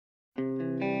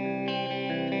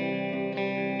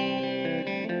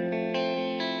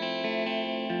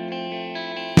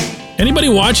Anybody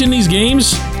watching these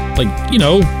games? Like,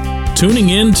 tuning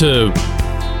in to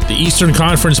the Eastern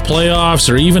Conference playoffs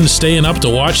or even staying up to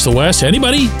watch the West?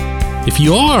 Anybody? If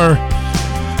you are,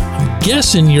 I'm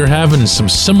guessing you're having some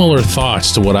similar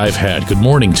thoughts to what I've had. Good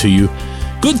morning to you.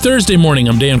 Good Thursday morning.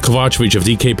 I'm Dan Kovacevic of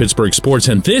DK Pittsburgh Sports,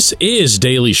 and this is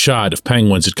Daily Shot of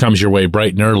Penguins. It comes your way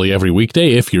bright and early every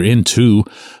weekday if you're into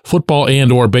football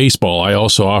and or baseball. I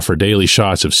also offer daily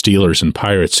shots of Steelers and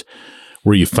Pirates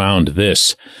where you found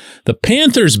this. The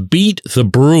Panthers beat the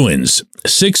Bruins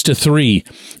 6-3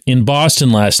 in Boston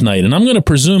last night, and I'm going to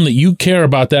presume that you care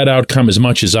about that outcome as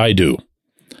much as I do.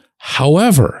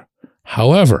 However,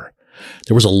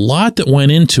 there was a lot that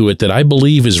went into it that I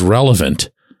believe is relevant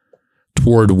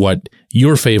toward what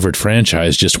your favorite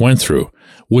franchise just went through,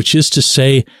 which is to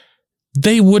say,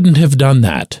 they wouldn't have done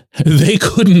that. They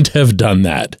couldn't have done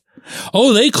that.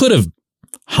 Oh, they could have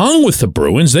hung with the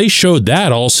Bruins. They showed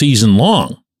that all season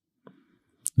long.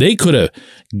 They could have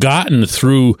gotten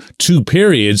through two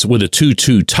periods with a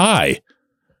 2-2 tie,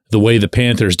 the way the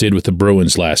Panthers did with the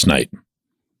Bruins last night.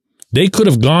 They could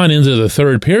have gone into the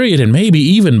third period and maybe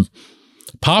even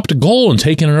popped a goal and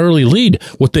taken an early lead.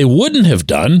 What they wouldn't have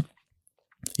done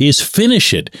is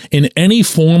finish it in any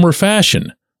form or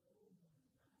fashion.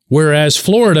 Whereas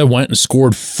Florida went and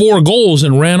scored 4 goals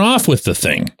and ran off with the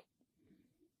thing.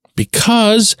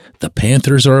 Because the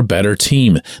Panthers are a better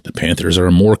team. The Panthers are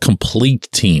a more complete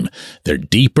team. They're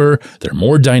deeper, they're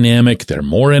more dynamic, they're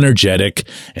more energetic,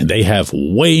 and they have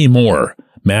way more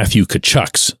Matthew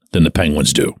Tkachuks than the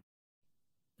Penguins do.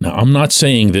 Now, I'm not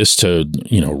saying this to,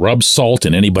 rub salt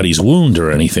in anybody's wound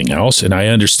or anything else, and I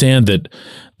understand that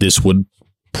this would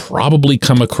probably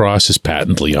come across as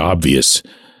patently obvious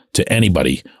to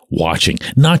anybody watching,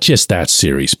 not just that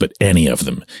series, but any of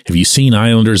them. Have you seen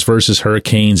Islanders versus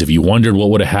Hurricanes? Have you wondered what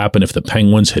would have happened if the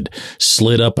Penguins had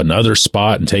slid up another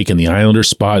spot and taken the Islanders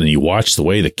spot, and you watch the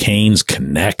way the Canes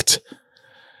connect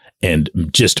and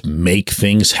just make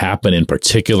things happen, in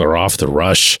particular off the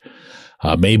rush,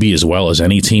 maybe as well as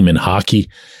any team in hockey,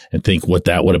 and think what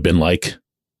that would have been like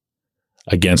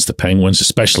against the Penguins,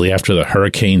 especially after the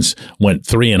Hurricanes went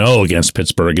 3-0 against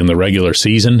Pittsburgh in the regular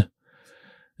season.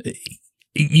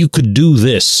 You could do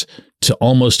this to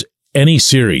almost any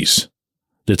series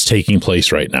that's taking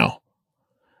place right now.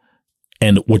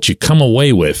 And what I come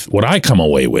away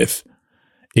with,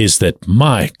 is that,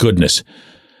 my goodness,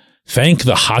 thank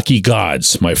the hockey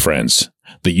gods, my friends,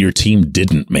 that your team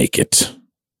didn't make it.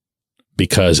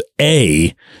 Because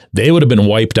A, they would have been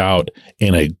wiped out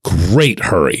in a great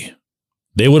hurry.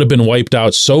 They would have been wiped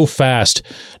out so fast,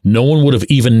 no one would have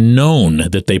even known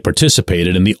that they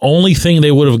participated, and the only thing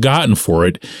they would have gotten for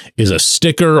it is a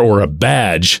sticker or a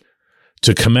badge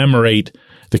to commemorate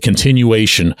the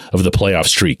continuation of the playoff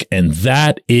streak, and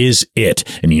that is it.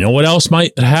 And you know what else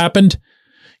might have happened?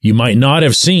 You might not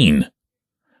have seen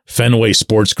Fenway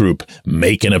Sports Group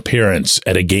make an appearance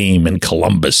at a game in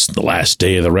Columbus the last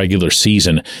day of the regular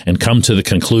season and come to the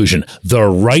conclusion, the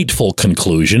rightful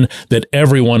conclusion, that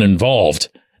everyone involved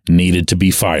needed to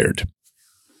be fired.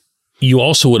 You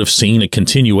also would have seen a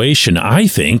continuation, I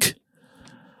think,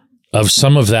 of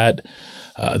some of that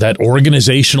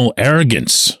organizational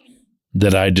arrogance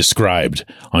that I described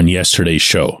on yesterday's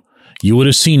show. You would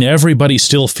have seen everybody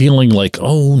still feeling like,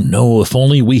 oh no, if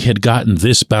only we had gotten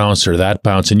this bounce or that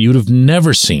bounce. And you'd have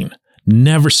never seen,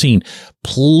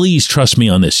 please trust me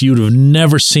on this, you'd have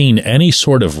never seen any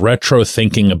sort of retro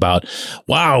thinking about,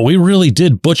 wow, we really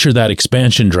did butcher that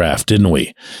expansion draft, didn't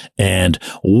we? And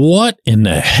what in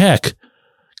the heck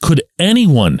could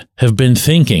anyone have been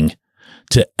thinking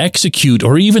to execute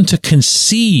or even to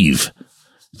conceive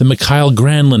the Mikhail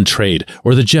Granlund trade,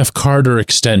 or the Jeff Carter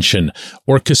extension,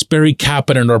 or Kasperi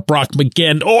Kapanen, or Brock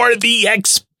McGinn, or the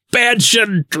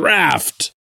expansion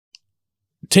draft?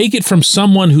 Take it from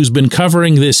someone who's been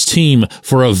covering this team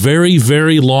for a very,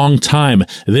 very long time.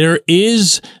 There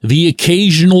is the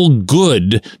occasional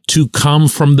good to come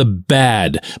from the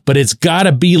bad, but it's got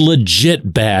to be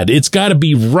legit bad. It's got to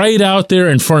be right out there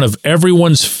in front of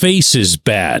everyone's faces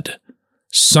bad.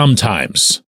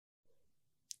 Sometimes.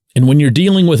 And when you're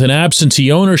dealing with an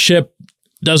absentee ownership,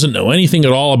 doesn't know anything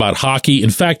at all about hockey. In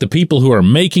fact, the people who are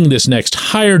making this next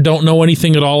hire don't know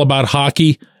anything at all about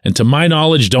hockey. And to my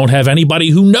knowledge, don't have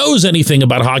anybody who knows anything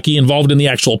about hockey involved in the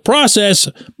actual process.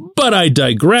 But I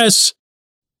digress.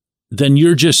 Then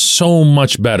you're just so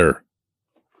much better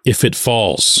if it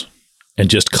falls and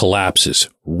just collapses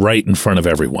right in front of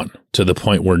everyone to the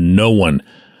point where no one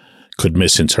could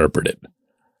misinterpret it.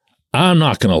 I'm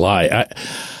not going to lie.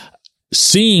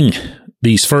 Seeing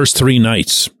these first 3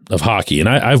 nights of hockey, and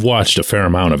I've watched a fair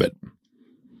amount of it,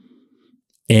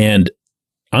 and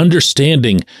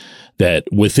understanding that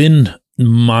within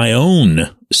my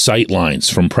own sight lines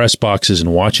from press boxes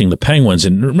and watching the Penguins,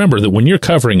 and remember that when you're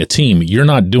covering a team, you're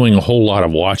not doing a whole lot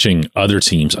of watching other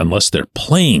teams unless they're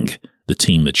playing the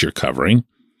team that you're covering.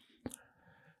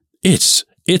 It's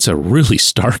a really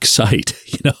stark sight,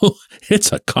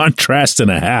 It's a contrast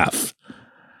and a half.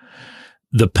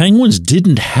 The Penguins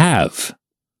didn't have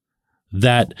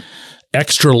that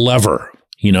extra lever,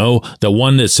 the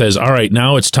one that says, all right,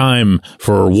 now it's time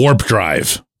for warp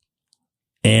drive.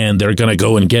 And they're going to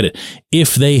go and get it.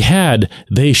 If they had,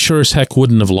 they sure as heck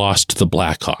wouldn't have lost the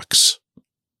Blackhawks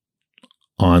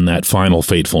on that final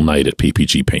fateful night at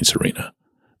PPG Paints Arena.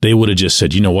 They would have just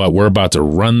said, you know what, we're about to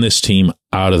run this team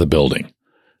out of the building.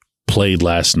 Played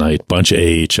last night, bunch of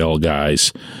AHL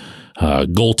guys,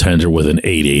 goaltender with an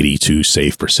 .882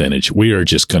 save percentage. We are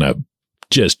just going to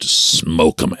just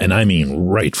smoke them. And I mean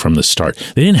right from the start.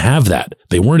 They didn't have that.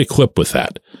 They weren't equipped with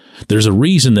that. There's a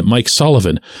reason that Mike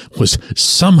Sullivan was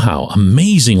somehow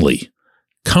amazingly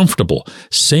comfortable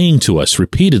saying to us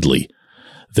repeatedly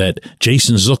that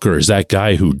Jason Zucker is that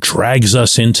guy who drags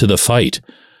us into the fight.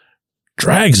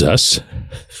 Drags us?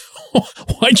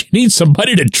 Why'd you need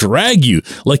somebody to drag you?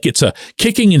 Like it's a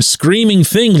kicking and screaming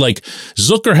thing, like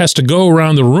Zucker has to go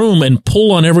around the room and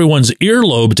pull on everyone's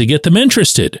earlobe to get them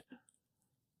interested.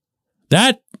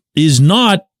 That is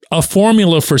not a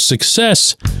formula for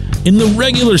success in the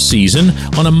regular season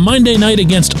on a Monday night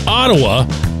against Ottawa,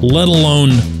 let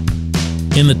alone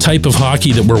in the type of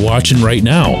hockey that we're watching right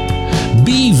now.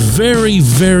 Be very,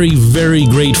 very, very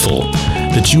grateful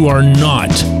that you are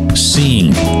not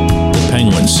seeing the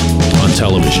Penguins on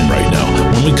television right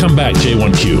now. When we come back,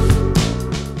 J1Q.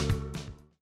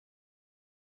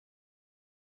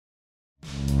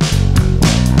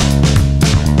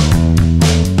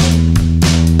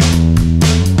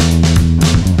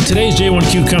 Today's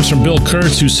J1Q comes from Bill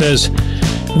Kurtz, who says,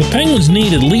 the Penguins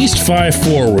need at least 5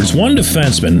 forwards, 1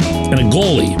 defenseman, and a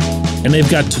goalie, and they've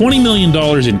got $20 million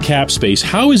in cap space.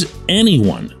 How is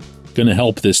anyone going to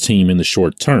help this team in the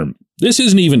short term? This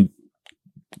isn't even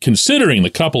considering the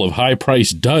couple of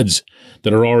high-priced duds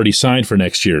that are already signed for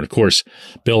next year. And of course,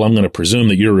 Bill, I'm going to presume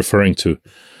that you're referring to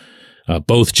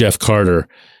both Jeff Carter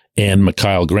and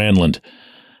Mikael Granlund.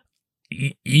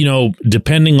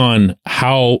 Depending on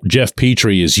how Jeff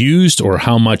Petrie is used or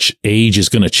how much age is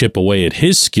going to chip away at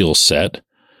his skill set,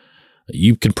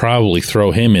 you could probably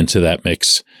throw him into that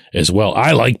mix as well.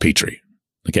 I like Petrie.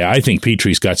 Okay, I think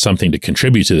Petrie's got something to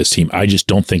contribute to this team. I just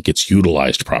don't think it's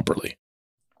utilized properly.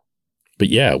 But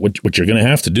yeah, what you're going to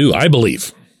have to do, I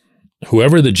believe,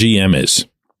 whoever the GM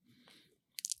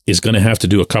is going to have to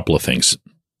do a couple of things.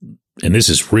 And this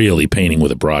is really painting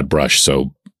with a broad brush,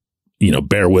 so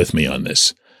bear with me on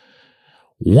this.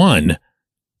 One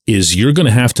is you're going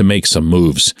to have to make some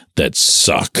moves that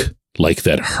suck, like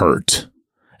that hurt.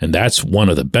 And that's one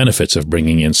of the benefits of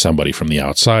bringing in somebody from the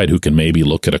outside who can maybe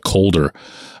look at a colder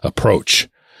approach.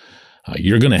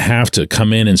 You're going to have to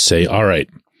come in and say, all right,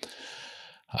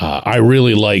 I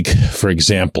really like, for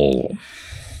example,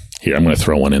 here, I'm going to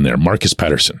throw one in there, Marcus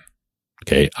Pettersson.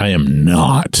 Okay, I am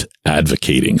not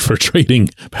advocating for trading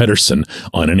Pettersson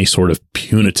on any sort of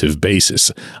punitive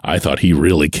basis. I thought he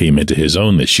really came into his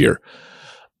own this year.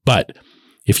 But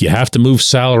if you have to move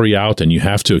salary out and you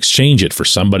have to exchange it for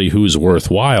somebody who's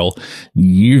worthwhile,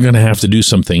 you're going to have to do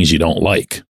some things you don't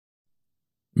like.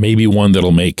 Maybe one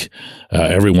that'll make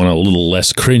everyone a little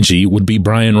less cringy would be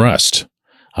Brian Rust.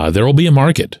 There will be a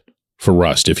market for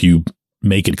Rust if you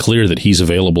make it clear that he's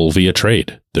available via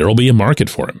trade. There will be a market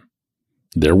for him.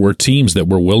 There were teams that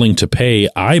were willing to pay,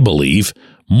 I believe,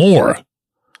 more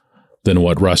than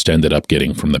what Rust ended up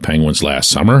getting from the Penguins last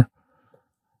summer.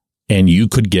 And you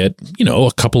could get,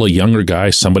 a couple of younger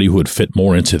guys, somebody who would fit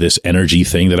more into this energy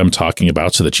thing that I'm talking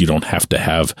about so that you don't have to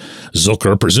have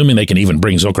Zucker, presuming they can even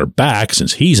bring Zucker back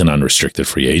since he's an unrestricted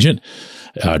free agent,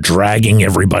 dragging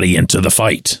everybody into the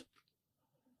fight.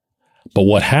 But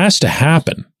what has to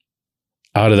happen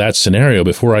out of that scenario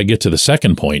before I get to the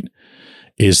second point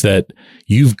is that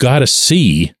you've got to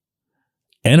see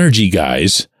energy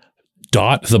guys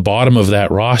dot the bottom of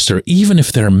that roster, even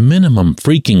if they're minimum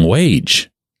freaking wage.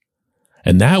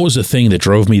 And that was the thing that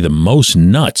drove me the most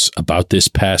nuts about this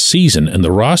past season and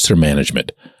the roster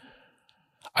management.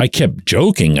 I kept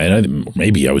joking, and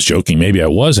maybe I was joking, maybe I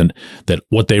wasn't, that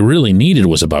what they really needed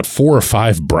was about 4 or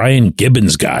 5 Brian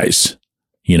Gibbons guys,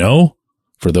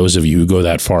 for those of you who go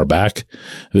that far back,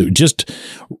 just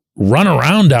run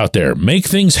around out there, make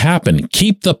things happen,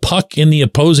 keep the puck in the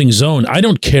opposing zone. I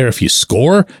don't care if you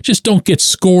score, just don't get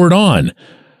scored on.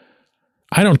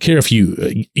 I don't care if you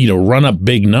run up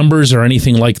big numbers or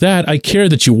anything like that. I care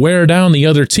that you wear down the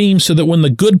other team so that when the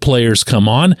good players come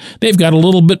on, they've got a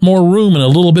little bit more room and a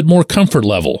little bit more comfort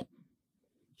level.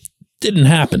 Didn't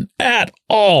happen at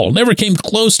all. Never came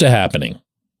close to happening.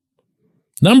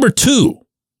 Number 2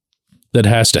 that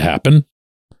has to happen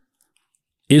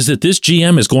is that this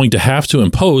GM is going to have to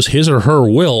impose his or her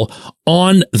will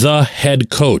on the head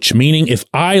coach. Meaning, if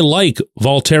I like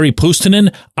Valtteri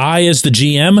Puustinen, I as the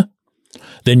GM,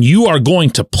 then you are going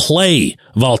to play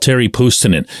Valtteri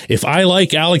Puustinen. If I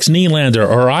like Alex Nylander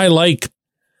or I like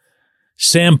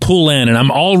Sam Poulin and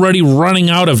I'm already running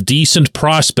out of decent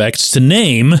prospects to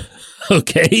name,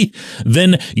 okay,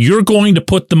 then you're going to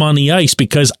put them on the ice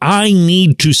because I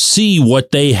need to see what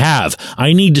they have.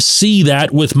 I need to see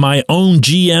that with my own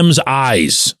GM's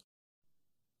eyes.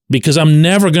 Because I'm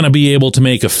never going to be able to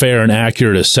make a fair and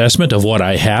accurate assessment of what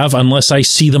I have unless I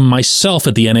see them myself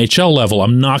at the NHL level.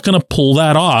 I'm not going to pull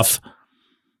that off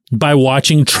by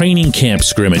watching training camp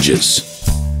scrimmages.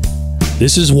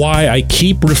 This is why I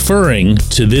keep referring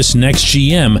to this next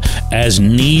GM as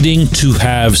needing to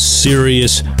have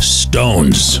serious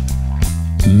stones.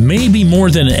 Maybe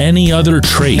more than any other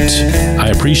trait. I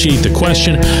appreciate the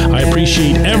question. I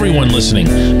appreciate everyone listening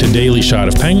to Daily Shot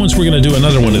of Penguins. We're going to do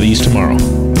another one of these tomorrow.